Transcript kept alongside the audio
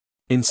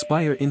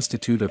Inspire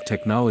Institute of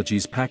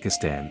Technologies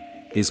Pakistan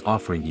is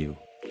offering you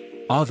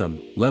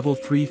OTHM Level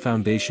 3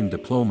 Foundation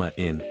Diploma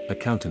in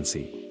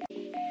Accountancy.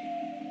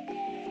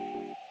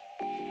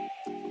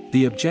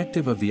 The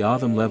objective of the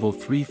OTHM Level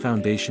 3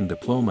 Foundation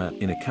Diploma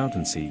in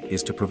Accountancy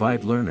is to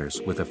provide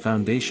learners with a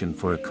foundation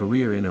for a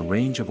career in a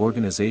range of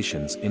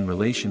organizations in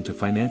relation to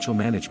financial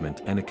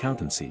management and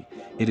accountancy.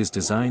 It is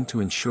designed to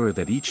ensure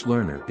that each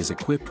learner is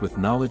equipped with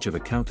knowledge of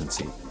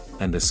accountancy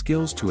and the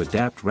skills to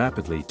adapt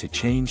rapidly to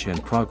change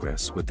and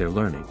progress with their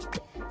learning.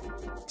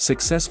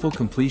 Successful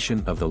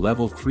completion of the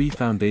Level 3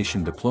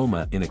 Foundation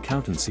Diploma in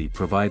Accountancy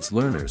provides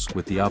learners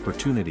with the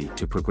opportunity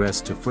to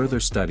progress to further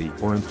study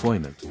or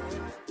employment.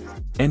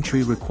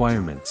 Entry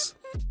requirements.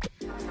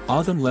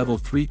 OTHM Level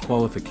 3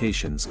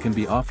 qualifications can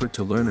be offered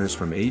to learners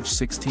from age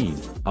 16.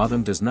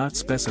 OTHM does not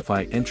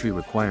specify entry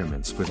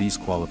requirements for these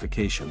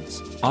qualifications.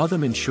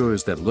 OTHM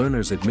ensures that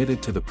learners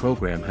admitted to the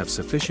program have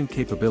sufficient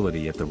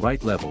capability at the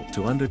right level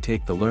to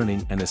undertake the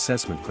learning and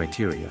assessment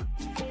criteria.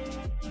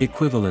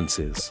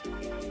 Equivalences.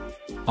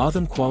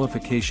 OTHM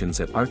qualifications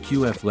at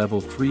RQF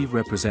Level 3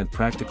 represent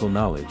practical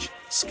knowledge,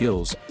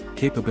 skills,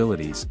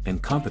 capabilities,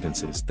 and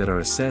competences that are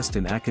assessed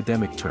in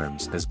academic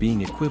terms as being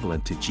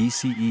equivalent to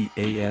GCE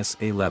AS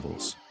A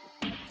levels.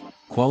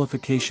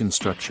 Qualification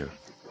structure.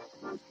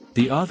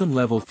 The OTHM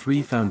Level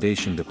 3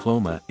 Foundation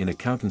Diploma in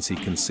Accountancy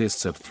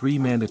consists of 3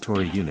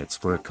 mandatory units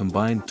for a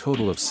combined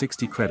total of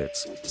 60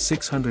 credits,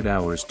 600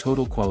 hours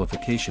total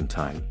qualification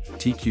time,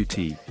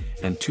 TQT,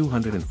 and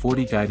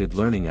 240 guided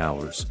learning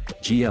hours,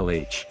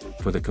 GLH,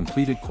 for the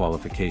completed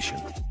qualification.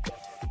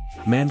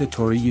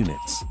 Mandatory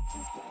units.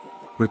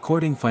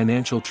 Recording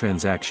financial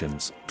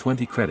transactions,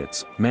 20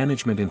 credits,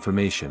 management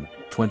information,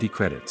 20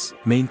 credits,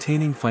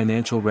 maintaining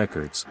financial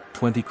records,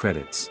 20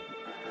 credits.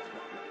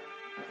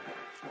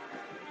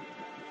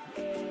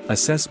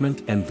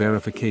 Assessment and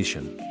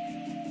verification.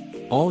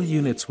 All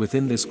units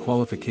within this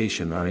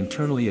qualification are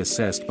internally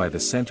assessed by the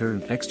center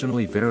and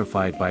externally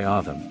verified by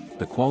OTHM.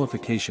 The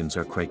qualifications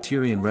are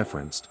criterion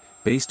referenced,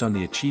 based on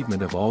the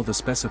achievement of all the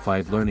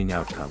specified learning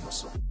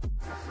outcomes.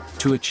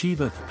 To achieve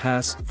a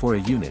pass for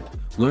a unit,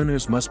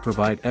 learners must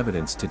provide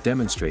evidence to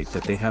demonstrate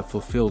that they have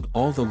fulfilled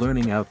all the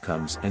learning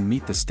outcomes and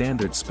meet the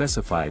standards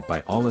specified by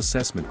all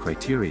assessment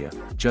criteria.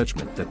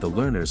 Judgment that the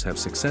learners have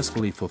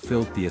successfully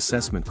fulfilled the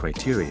assessment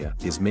criteria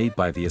is made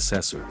by the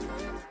assessor.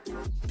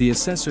 The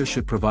assessor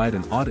should provide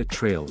an audit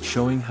trail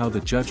showing how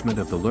the judgment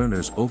of the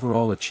learner's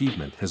overall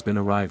achievement has been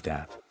arrived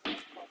at.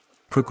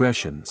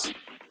 Progressions.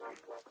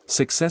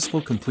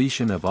 Successful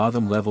completion of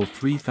OTHM Level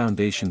 3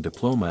 Foundation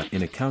Diploma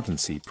in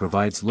Accountancy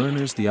provides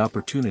learners the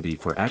opportunity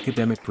for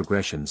academic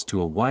progressions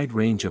to a wide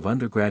range of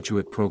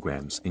undergraduate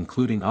programs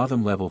including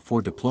OTHM Level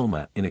 4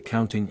 Diploma in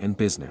Accounting and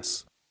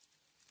Business.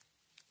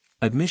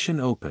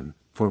 Admission open.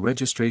 For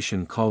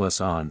registration call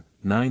us on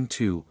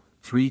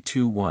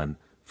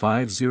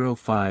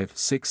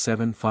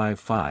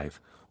 92-321-505-6755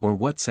 or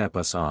WhatsApp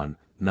us on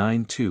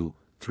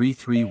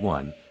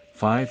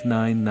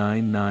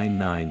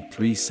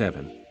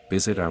 92-331-5999937.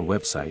 Visit our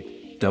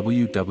website,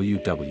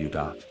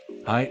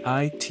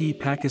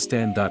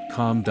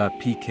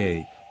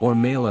 www.iitpakistan.com.pk, or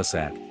mail us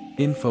at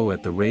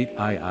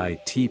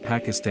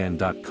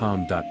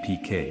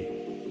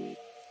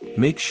info@iitpakistan.com.pk.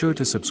 Make sure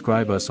to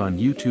subscribe us on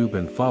YouTube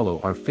and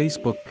follow our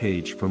Facebook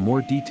page for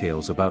more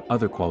details about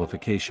other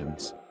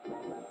qualifications.